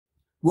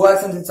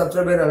boohacksandtips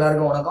subscriber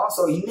எல்லாருக்கும் வணக்கம்.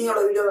 So இன்னையோட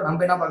வீடியோல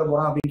நம்ம என்ன பார்க்க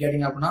போறோம் அப்படின்னு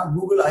கேட்டீங்க அப்படின்னா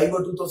கூகுள் I/O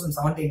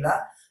 2017ல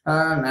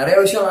நிறைய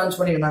விஷயம் லான்ச்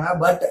பண்ணியிருந்தாங்க.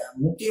 பட்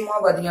முக்கியமா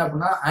பாத்தீங்க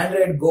அப்படின்னா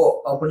ஆண்ட்ராய்டு கோ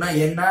அப்படின்னா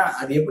என்ன,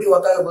 அது எப்படி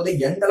ஒர்க் ஆக போகுது,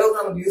 எந்த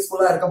அளவுக்கு நமக்கு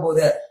யூஸ்ஃபுல்லா இருக்க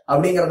போகுது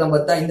அப்படிங்கறத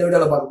பத்தி இந்த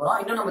வீடியோல பார்க்க போறோம்.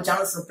 இன்னும் நம்ம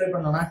சேனல் சப்ஸ்கிரைப்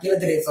பண்ணோம்னா கீழே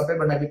தெரிய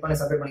சப்ஸ்கிரைப் பட்டனை கிளிக் பண்ணி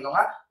சப்ஸ்கிரைப்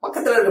பண்ணிக்கோங்க.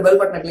 பக்கத்துல இருக்க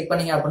பெல் பட்டனை கிளிக்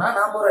பண்ணீங்க அப்படின்னா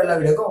நான் போற எல்லா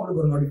வீடியோக்கும்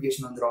உங்களுக்கு ஒரு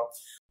நோட்டிபிகேஷன் வந்துடும்.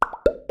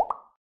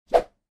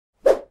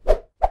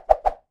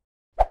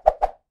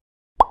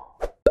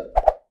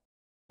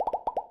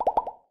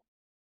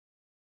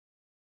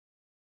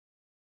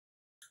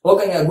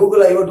 ஓகேங்க,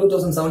 கூகுள் I/O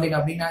 2017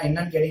 அப்படின்னா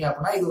என்னன்னு கேட்டீங்க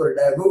அப்படின்னா இது ஒரு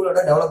கூகுளோட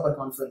டெவலப்பர்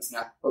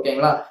கான்ஃபரன்ஸ்ங்க.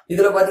 ஓகேங்களா,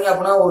 இதுல பாத்தீங்க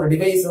அப்படின்னா ஒரு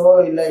டிவைஸோ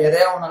இல்ல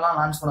எதையோ ஒன்னெல்லாம்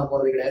லான்ச் பண்ண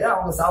போறது கிடையாது.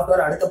 அவங்க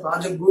சாஃப்ட்வேர் அடுத்த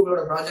ப்ராஜெக்ட்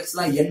கூகுளோட ப்ராஜெக்ட்ஸ்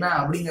எல்லாம் என்ன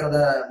அப்படிங்கறத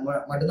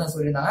மட்டும்தான்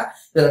சொல்லியிருந்தாங்க.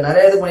 இதுல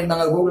நிறைய இது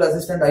பண்ணியிருந்தாங்க. கூகுள்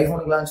அசிஸ்டன்ட்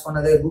ஐபோனுக்கு லான்ச்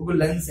பண்ணது,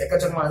 கூகுள் லென்ஸ்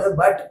எக்கச்சக்கமானது.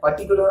 பட்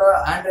பர்டிகுலரா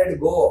ஆண்ட்ராய்டு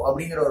கோ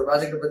அப்படிங்கிற ஒரு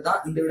ப்ராஜெக்ட் பத்தி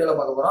தான் இந்த வீடியோல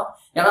பார்க்க போறோம்.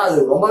 ஏன்னா அது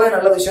ரொம்பவே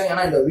நல்ல விஷயம்.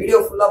 ஏன்னா இந்த வீடியோ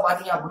ஃபுல்லா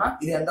பாத்தீங்க அப்படின்னா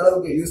இது எந்த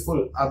அளவுக்கு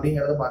யூஸ்ஃபுல்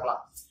அப்படிங்கறத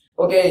பார்க்கலாம்.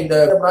 ஓகே, இந்த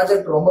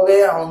ப்ராஜெக்ட் ரொம்பவே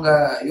அவங்க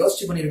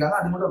யோசிச்சு பண்ணிருக்காங்க.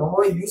 அது மட்டும்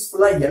ரொம்பவே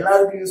யூஸ்ஃபுல்லா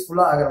எல்லாருக்கும்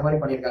யூஸ்ஃபுல்லா ஆகிற மாதிரி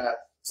பண்ணிருக்காங்க.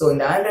 சோ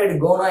இந்த ஆண்ட்ராய்டு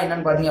கோனா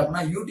என்னன்னு பாத்தீங்க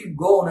அப்படின்னா யூடியூப்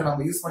கோ ஒன்னு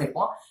நம்ம யூஸ்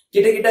பண்ணிருப்போம்.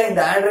 கிட்ட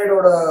இந்த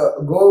ஆண்ட்ராய்டோட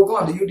கோவுக்கும்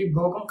அந்த யூடியூப்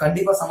கோவுக்கும்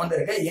கண்டிப்பா சம்மந்தம்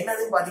இருக்கு.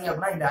 என்னதுன்னு பாத்தீங்க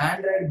அப்படின்னா இந்த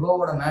ஆண்ட்ராய்டு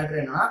கோவோட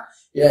மேட்டர் என்னன்னா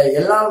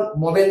எல்லா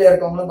மொபைல்ல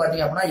இருக்கவங்களும்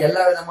பாத்தீங்க அப்படின்னா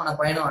எல்லா விதமான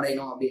பயணம்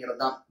அடையணும்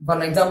அப்படிங்கிறது தான்.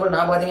 ஃபார் எக்ஸாம்பிள்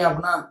நான் பாத்தீங்க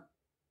அப்படின்னா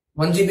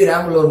 1GB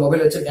RAM உள்ள ஒரு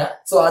மொபைல் வச்சிருக்கேன்.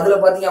 சோ அதுல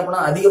பாத்தீங்க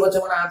அப்படின்னா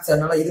அதிகபட்சமான ஆப்ஸ்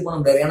என்னால இது பண்ண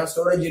முடியாது. ஏன்னா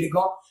ஸ்டோரேஜ்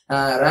இருக்கும்,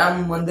 RAM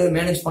வந்து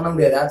மேனேஜ் பண்ண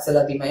முடியாது ஆப்ஸ்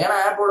எல்லாத்தையுமே. ஏன்னா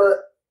ஆப்போட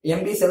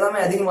எம்பிஸ் எல்லாமே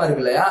அதிகமா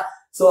இருக்கு இல்லையா.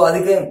 சோ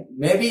அதுக்கு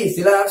மேபி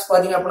சில ஆப்ஸ்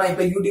பாத்தீங்க அப்படின்னா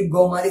இப்ப யூடியூப்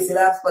கோ மாதிரி சில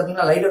ஆப்ஸ்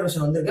பாத்தீங்கன்னா லைட்டர்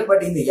வெர்ஷன் வந்திருக்கு.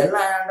 பட் இந்த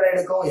எல்லா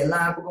ஆண்ட்ராய்டுக்கும் எல்லா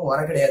ஆப்புக்கும் வர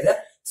கிடையாது.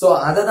 சோ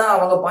அதை தான்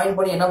அவங்க பாயிண்ட்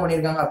பண்ணி என்ன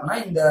பண்ணிருக்காங்க அப்படின்னா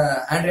இந்த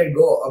ஆண்ட்ராய்டு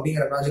கோ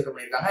அப்படிங்கிற ப்ராஜெக்ட்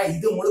பண்ணிருக்காங்க.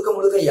 இது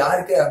முழுக்க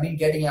யாருக்கு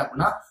அப்படின்னு கேட்டீங்க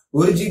அப்படின்னா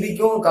 1GB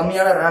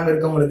கம்மியான RAM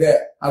இருக்கவங்களுக்கு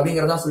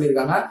அப்படிங்கறதா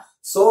சொல்லியிருக்காங்க.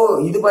 சோ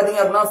இது பாத்தீங்க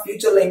அப்படின்னா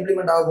ஃபியூச்சர்ல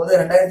இம்ப்ளிமெண்ட் ஆக போது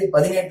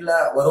 2018ல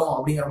வரும்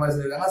அப்படிங்கிற மாதிரி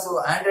சொல்லியிருக்காங்க. சோ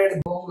ஆண்ட்ராய்டு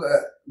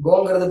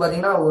கோங்கிறது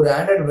பாத்தீங்கன்னா ஒரு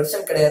ஆண்ட்ராய்டு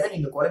வெர்ஷன் கிடையாது,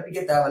 நீங்க குழப்பிக்க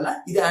தேவையில்ல.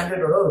 இது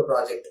ஆண்ட்ராய்டோட ஒரு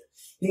ப்ராஜெக்ட்.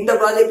 இந்த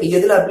ப்ராஜெக்ட்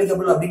எதுல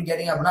அப்ளிகபிள் அப்படின்னு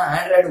கேட்டீங்க அப்படின்னா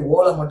ஆண்ட்ராய்டு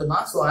ஓல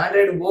மட்டும்தான். சோ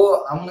ஆண்ட்ராய்டு ஓ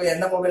அவங்க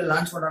எந்த மொபைல்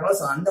லான்ச் பண்றாங்களோ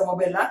சோ அந்த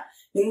மொபைல்ல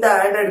இந்த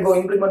ஆண்ட்ராய்டு கோ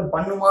இம்ப்ளிமெண்ட்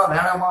பண்ணுமா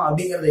வேணாமா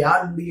அப்படிங்கறத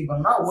யார் முடிவு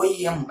பண்ணா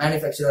OEM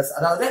மேனுஃபேக்சரர்ஸ்,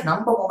 அதாவது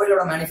நம்ம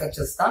மொபைலோட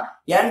மேனுஃபேக்சரர்ஸ் தான்.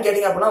 ஏன்னு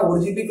கேட்டீங்க அப்படின்னா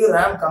 1GB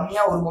RAM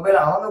கம்மியா ஒரு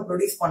மொபைல் அவங்க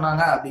ப்ரொடியூஸ்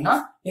பண்ணாங்க அப்படின்னா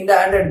இந்த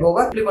ஆண்ட்ராய்டு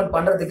கோவை இம்ப்ளிமெண்ட்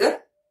பண்றதுக்கு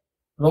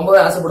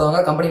ரொம்பவே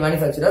ஆசைப்படுவாங்க கம்பெனி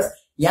மேனுஃபேக்சரர்ஸ்.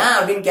 ஏன்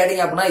அப்படின்னு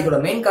கேட்டீங்க அப்படின்னா இதோட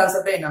மெயின்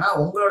கான்செப்டே என்னன்னா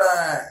உங்களோட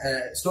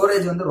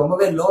ஸ்டோரேஜ் வந்து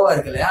ரொம்பவே லோவா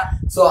இருக்கு இல்லையா.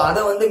 சோ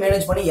அதை வந்து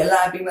மேனேஜ் பண்ணி எல்லா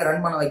ஆப்பையுமே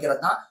ரன் பண்ண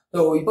வைக்கிறது தான். ஸோ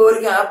இப்போ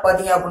வரைக்கும் ஆப்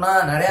பாத்தீங்க அப்படின்னா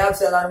நிறைய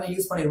ஆப்ஸ் எல்லாருமே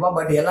யூஸ் பண்ணிருப்போம்.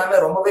 பட் எல்லாமே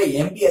ரொம்பவே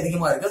எம்பி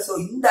அதிகமா இருக்கு. ஸோ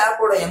இந்த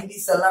ஆப்போட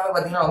எம்பிஸ் எல்லாமே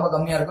பாத்தீங்கன்னா ரொம்ப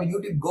கம்மியா இருக்கும்.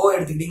 யூடியூப் கோ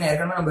எடுத்துக்கிட்டீங்கன்னா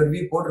ஏற்கனவே நம்ம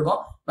ரிவ்யூ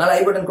போட்டிருக்கோம், மேல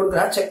ஐ பட்டன்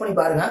கொடுக்குறேன், செக் பண்ணி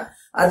பாருங்க.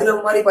 அதுல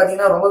மாதிரி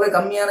பாத்தீங்கன்னா ரொம்பவே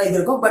கம்மியான இது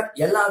இருக்கும். பட்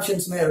எல்லா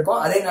ஆப்ஷன்ஸுமே இருக்கும்.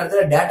 அதே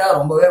நேரத்துல டேட்டா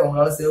ரொம்பவே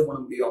உங்களால சேவ்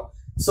பண்ண முடியும்.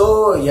 சோ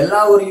எல்லா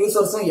ஒரு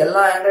யூசர்ஸும்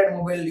எல்லா ஆண்ட்ராய்டு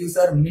மொபைல்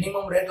யூசர்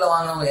மினிமம் ரேட்ல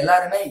வாங்கினவங்க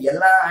எல்லாருமே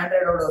எல்லா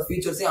ஆண்ட்ராய்டோட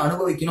ஃபீச்சர்ஸையும்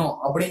அனுபவிக்கணும்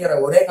அப்படிங்கிற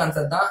ஒரே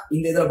கான்செப்ட் தான்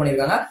இந்த இதுல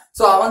பண்ணிருக்காங்க.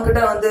 சோ அவங்க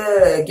கிட்ட வந்து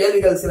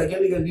சில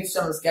கேள்விகள் நியூஸ்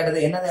சேனல்ஸ்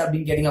கேட்டது என்னது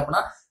அப்படின்னு கேட்டீங்க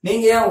அப்படின்னா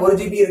நீங்க ஏன்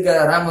 1GB இருக்க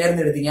RAM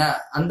தேர்ந்தெடுத்தீங்க,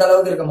 அந்த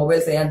அளவுக்கு இருக்க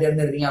மொபைல்ஸ் ஏன்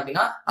தேர்ந்தெடுத்தீங்க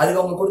அப்படின்னா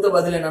அதுக்கு அவங்க கொடுத்த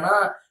பதில் என்னன்னா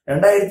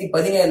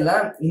 2017ல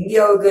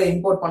இந்தியாவுக்கு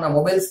இம்போர்ட் பண்ண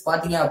மொபைல்ஸ்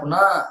பாத்தீங்க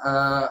அப்படின்னா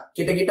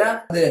கிட்ட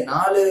அது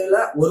 4ல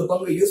ஒரு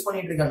பங்கு யூஸ்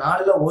பண்ணிட்டு இருக்க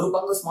 4ல ஒரு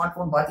பங்கு ஸ்மார்ட்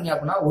போன் பாத்தீங்க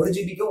அப்படின்னா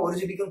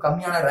 1GB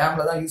கம்மியான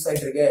ரேம்ல தான் யூஸ்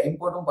ஆயிட்டு இருக்கு,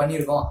 இம்போர்ட்டும்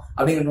பண்ணிருக்கோம்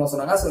அப்படிங்கிற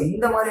சொன்னாங்க. சோ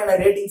இந்த மாதிரியான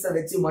ரேட்டிங்ஸை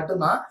வச்சு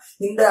மட்டும்தான்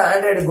இந்த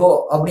ஆண்ட்ராய்டு கோ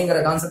அப்படிங்கிற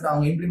கான்செப்ட்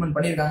அவங்க இம்ப்ளிமெண்ட்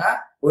பண்ணிருக்காங்க.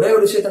 ஒரே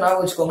ஒரு விஷயத்த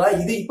ஞாபகம் வச்சுக்கோங்க,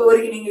 இது இப்ப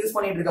வரைக்கும் நீங்க யூஸ்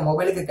பண்ணிட்டு இருக்க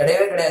மொபைலுக்கு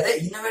கிடையவே கிடையாது.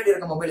 இன்னோவேட்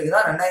இருக்க மொபைலுக்கு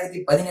தான்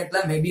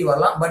 2018ல மேபி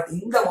வரலாம். பட்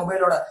இந்த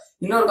மொபைலோட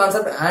இன்னொரு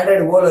கான்செப்ட்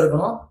ஆண்ட்ராய்டு ஓல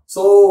இருக்கணும்.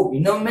 சோ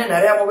இன்னுமே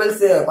நிறைய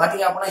மொபைல்ஸ்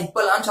பாத்தீங்க அப்படின்னா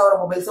இப்ப லான்ச் ஆகிற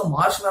மொபைல்ஸ்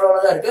மார்ச் மேலோட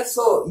தான் இருக்கு.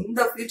 சோ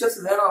இந்த ஃபீச்சர்ஸ்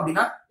வேணும்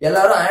அப்படின்னா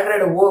எல்லாரும்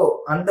ஆண்ட்ராய்டு ஓ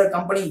அந்த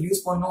கம்பெனி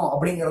யூஸ் பண்ணும்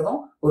அப்படிங்கறதும்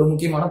ஒரு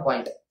முக்கியமான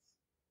பாயிண்ட்.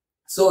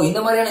 சோ இந்த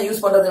மாதிரியான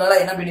யூஸ் பண்றதுனால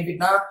என்ன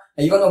பெனிஃபிட்னா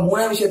இவங்க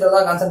 3 விஷயத்துல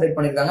தான் கான்சென்ட்ரேட்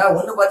பண்ணிருக்காங்க.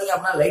 ஒன்னு பாத்தீங்க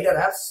அப்படின்னா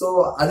லைட்டர் ஆப்ஸ். சோ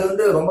அது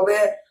வந்து ரொம்பவே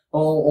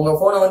உங்க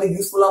போனை வந்து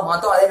யூஸ்ஃபுல்லா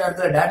மாத்தும். அதே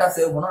நேரத்துல டேட்டா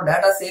சேவ் பண்ணும்.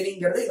 டேட்டா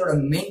சேவிங்கிறது இதோட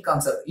மெயின்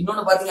கான்செப்ட்.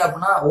 இன்னொன்னு பாத்தீங்க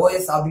அப்படின்னா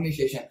OS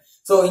ஆப்டிமைசேஷன்.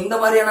 சோ இந்த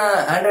மாதிரியான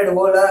ஆண்ட்ராய்டு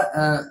ஓல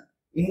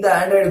இந்த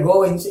ஆண்ட்ராய்டு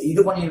கோவை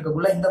இது பண்ணி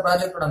இருக்கக்குள்ள இந்த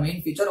ப்ராஜெக்டோட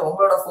மெயின் ஃபீச்சர்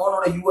உங்களோட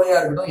போனோட யூஐயா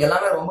இருக்கட்டும்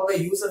எல்லாமே ரொம்பவே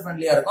யூசர்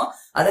ஃப்ரெண்ட்லியா இருக்கும்.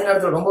 அதே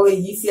நேரத்துல ரொம்பவே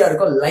ஈஸியா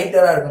இருக்கும்,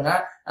 லைட்டரா இருக்குங்க.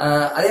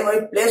 அதே மாதிரி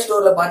பிளே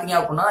ஸ்டோர்ல பாத்தீங்க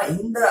அப்படின்னா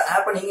இந்த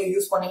ஆப்பை நீங்க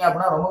யூஸ் பண்ணீங்க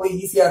அப்படின்னா ரொம்பவே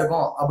ஈஸியா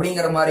இருக்கும்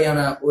அப்படிங்கிற மாதிரியான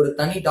ஒரு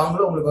தனி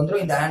டவுன்ல உங்களுக்கு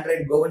வந்துடும் இந்த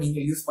ஆண்ட்ராய்டு கோவை நீங்க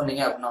யூஸ்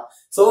பண்ணீங்க அப்படின்னா.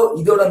 சோ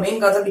இதோட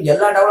மெயின் கான்செப்ட்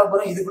எல்லா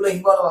டெவலப்பரும் இதுக்குள்ள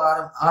இன்வால்வ்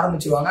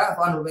ஆரம்பிச்சுவாங்க.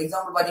 ஃபார்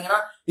எக்ஸாம்பிள் பாத்தீங்கன்னா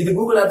இது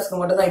கூகுள்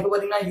ஆப்ஸ்க்கு மட்டும் தான். இப்ப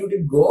பாத்தீங்கன்னா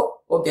YouTube go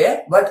okay,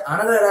 but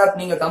another app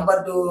நீங்க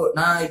கம்பேர் டு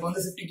நான் இப்ப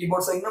வந்து 50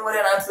 கீபோர்ட் சோ இந்த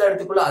மாதிரியான ஆப்ஸ்ல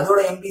எடுத்துக்குள்ள அதோட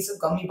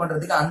எம்பிஸும் கம்மி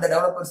பண்றதுக்கு அந்த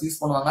டெவலப்பர்ஸ்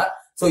யூஸ் பண்ணுவாங்க.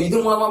 சோ இது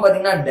மூலமா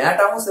பாத்தீங்கன்னா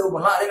டேட்டாவும் சேவ்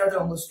பண்ணலாம். அதே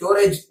நேரத்துல உங்க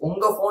ஸ்டோரேஜ்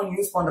உங்க போன்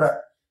யூஸ் பண்ற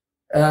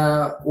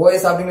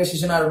OS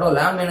ஆப்டிமைசேஷனா இருக்கட்டும்,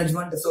 லேம்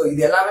மேனேஜ்மெண்ட், சோ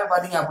இது எல்லாமே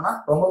பாத்தீங்க அப்படின்னா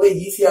ரொம்பவே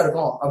ஈஸியா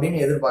இருக்கும்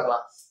அப்படின்னு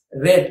எதிர்பார்க்கலாம்.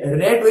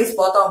 ரேட் வைஸ்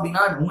பார்த்தோம்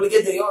அப்படின்னா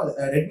உங்களுக்கே தெரியும்,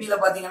 ரெட்மில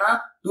பாத்தீங்கன்னா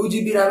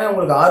 2GB ரேமே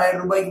உங்களுக்கு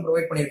 6000 ரூபாய்க்கு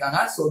ப்ரொவைட் பண்ணிருக்காங்க.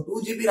 சோ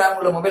 2GB ரேம்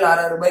உள்ள மொபைல்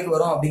 6000 ரூபாய்க்கு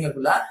வரும்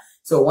அப்படிங்கறதுல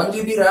சோ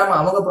 1GB ரேம்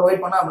அவங்க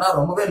ப்ரொவைட் பண்ணா அப்படின்னா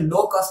ரொம்பவே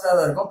லோ காஸ்டா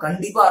தான் இருக்கும்.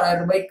 கண்டிப்பா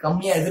 6000 ரூபாய்க்கு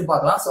கம்மியா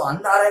எதிர்பார்க்கலாம். சோ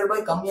அந்த 6000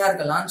 ரூபாய்க்கு கம்மியா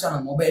இருக்க லான்ச்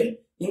ஆன மொபைல்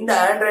இந்த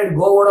ஆண்ட்ராய்டு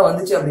கோவோட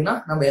வந்துச்சு அப்படின்னா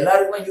நம்ம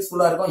எல்லாருக்குமே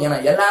யூஸ்ஃபுல்லா இருக்கும். ஏன்னா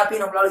எல்லா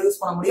ஆப்பையும் நம்மளால யூஸ்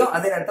பண்ண முடியும்.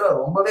 அதே நேரத்துல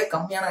ரொம்பவே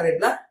கம்மியான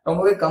ரேட்ல,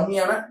 ரொம்பவே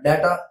கம்மியான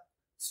டேட்டா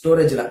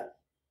ஸ்டோரேஜ்ல.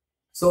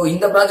 சோ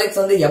இந்த ப்ராஜெக்ட்ஸ்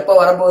வந்து எப்ப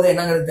வரப்போகுது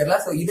என்னங்கிறது தெரியல.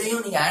 சோ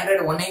இதையும் நீங்க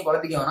ஆண்ட்ராய்டு 1ஐயும்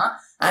குழப்பிக்க வேணாம்.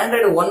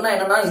 ஆண்ட்ராய்டு 1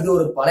 என்னன்னா இது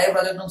ஒரு பழைய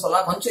ப்ராஜெக்ட்னு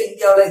சொல்லலாம். கொஞ்சம்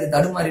இந்தியாவில இது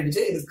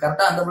தடுமாறிடுச்சு. இது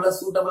கரெக்டா அந்த போல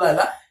சூட்டபிளா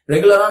இல்ல.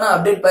 ரெகுலரான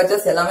அப்டேட்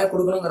பேச்சஸ் எல்லாமே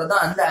கொடுக்கணுங்கிறது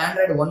தான் அந்த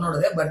ஆண்ட்ராய்டு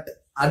 1ஓடது. பட்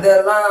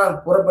அதெல்லாம்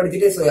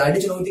புறப்படுத்திட்டு சோ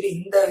அடிச்சு நோக்கிட்டு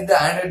இந்த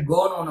ஆண்ட்ராய்டு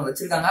கோன்னு ஒண்ணு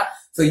வச்சிருக்காங்க.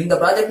 சோ இந்த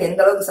ப்ராஜெக்ட் எந்த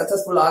அளவுக்கு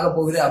சக்சஸ்ஃபுல் ஆக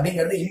போகுது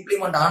அப்படிங்கிறது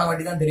இம்ப்ளிமெண்ட் ஆன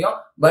வாட்டி தான் தெரியும்.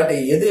 பட்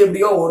எது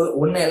எப்படியோ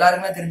ஒண்ணு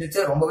எல்லாருக்குமே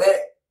தெரிஞ்சிச்சு, ரொம்பவே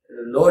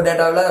லோ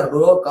டேட்டாவில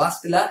லோ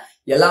காஸ்ட்ல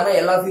எல்லாமே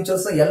எல்லா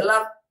ஃபீச்சர்ஸும்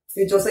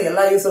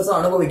எல்லா யூசர்ஸும்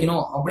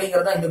அனுபவிக்கணும்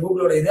அப்படிங்கறதா இந்த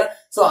கூகுளோட இது.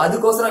 சோ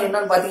அதுக்கோசரம்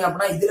என்னன்னு பாத்தீங்க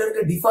அப்படின்னா இதுல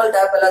இருக்க டிஃபால்ட்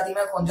ஆப்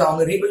எல்லாத்தையுமே கொஞ்சம்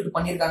அவங்க ரீபில்ட்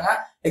பண்ணிருக்காங்க.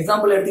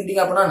 எக்ஸாம்பிள்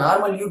எடுத்துக்கிட்டீங்க அப்படின்னா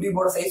நார்மல்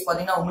யூடியூபோட சைஸ்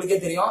பாத்தீங்கன்னா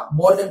உங்களுக்கே தெரியும்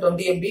மோர் தென்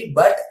 20 MB.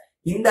 பட்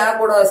இந்த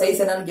ஆப்போட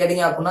சைஸ் என்னன்னு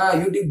கேட்டீங்க அப்படின்னா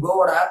யூடியூப்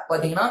கோவோட ஆப்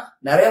பாத்தீங்கன்னா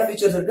நிறைய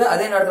ஃபீச்சர்ஸ் இருக்கு.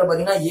 அதே நேரத்துல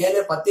பாத்தீங்கன்னா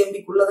 7-10 MB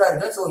குள்ளதான்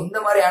இருக்கு. சோ இந்த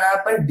மாதிரியான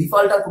ஆப்பை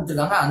டிஃபால்ட்டா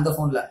கொடுத்துருக்காங்க அந்த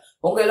போன்ல.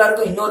 உங்க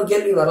எல்லாருக்கும் இன்னொரு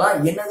கேள்வி வரலாம்,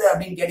 என்னது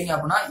அப்படின்னு கேட்டீங்க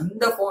அப்படின்னா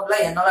இந்த போன்ல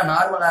என்னால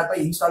நார்மல் ஆப்பை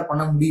இன்ஸ்டால்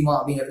பண்ண முடியுமா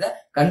அப்படிங்கறது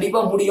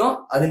கண்டிப்பா முடியும்.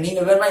 அது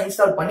நீங்க வேணா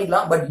இன்ஸ்டால்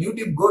பண்ணிக்கலாம். பட்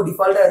யூடியூப் கோ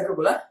டிஃபால்ட்டா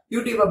இருக்கக்குள்ள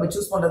யூடியூப் ஆப்பை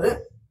சூஸ் பண்றது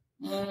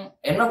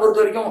என்ன பொறுத்த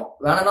வரைக்கும்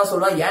வேணாம்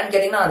சொல்லலாம். ஏன்னு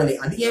கேட்டீங்கன்னா அதுல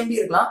அதிக MB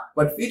இருக்கலாம்.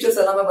 பட் ஃபீச்சர்ஸ்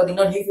எல்லாமே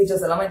பாத்தீங்கன்னா நியூ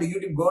ஃபீச்சர்ஸ் எல்லாமே இந்த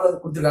யூடியூப் கோல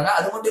கொடுத்துருக்காங்க.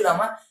 அது மட்டும்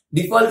இல்லாம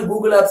டிஃபால்ட்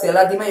கூகுள் ஆப்ஸ்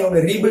எல்லாத்தையுமே இவங்க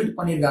ரீபில்ட்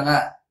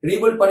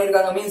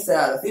பண்ணிருக்காங்க மீன்ஸ்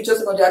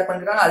ஃபீச்சர்ஸ் கொஞ்சம் ஆட்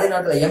பண்ணிருக்காங்க. அதே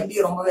நேரத்துல MB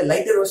ரொம்பவே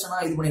லைட்டர்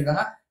வெர்ஷனா இது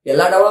பண்ணிருக்காங்க.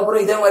 எல்லா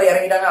டெவலப்பரும் இதே மாதிரி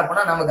இறங்கிட்டாங்க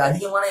அப்படின்னா நமக்கு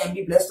அதிகமான MB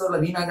பிளே ஸ்டோர்ல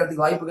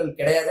வீணாக்கிறதுக்கு வாய்ப்புகள்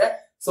கிடையாது.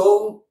 சோ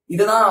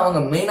இதுதான் அவங்க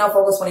மெயினா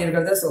போக்கஸ்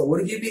பண்ணிருக்கிறது. சோ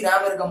 1GB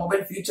ரேம் இருக்க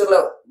மொபைல் ஃபியூச்சர்ல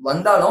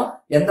வந்தாலும்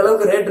எந்த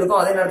அளவுக்கு ரேட் இருக்கும்,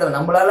 அதே நேரத்துல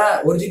நம்மளால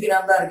 1GB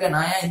ரேம் தான் இருக்கு,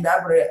 நான் ஏன் இந்த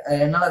ஆப்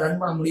என்னால ரன்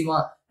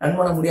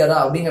பண்ண முடியாதா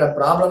அப்படிங்கிற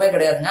ப்ராப்ளமே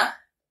கிடையாதுங்க.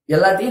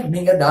 எல்லாத்தையும்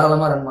நீங்க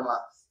தாராளமா ரன்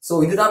பண்ணலாம். சோ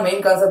இதுதான்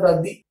main concept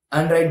of the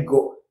Android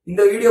Go.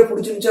 இந்த வீடியோ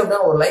பிடிச்சிருந்துச்சு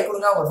அப்படின்னா ஒரு லைக்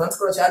கொடுங்க, உங்க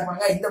ஃப்ரெண்ட்ஸ் கூட ஷேர்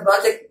பண்ணுங்க. இந்த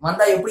ப்ராஜெக்ட்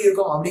வந்தா எப்படி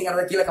இருக்கும்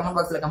அப்படிங்கறத கீழே கமெண்ட்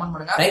பாக்ஸ்ல கமெண்ட்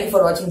பண்ணுங்க. தேங்க்யூ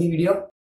ஃபார் வாட்சிங் தி வீடியோ.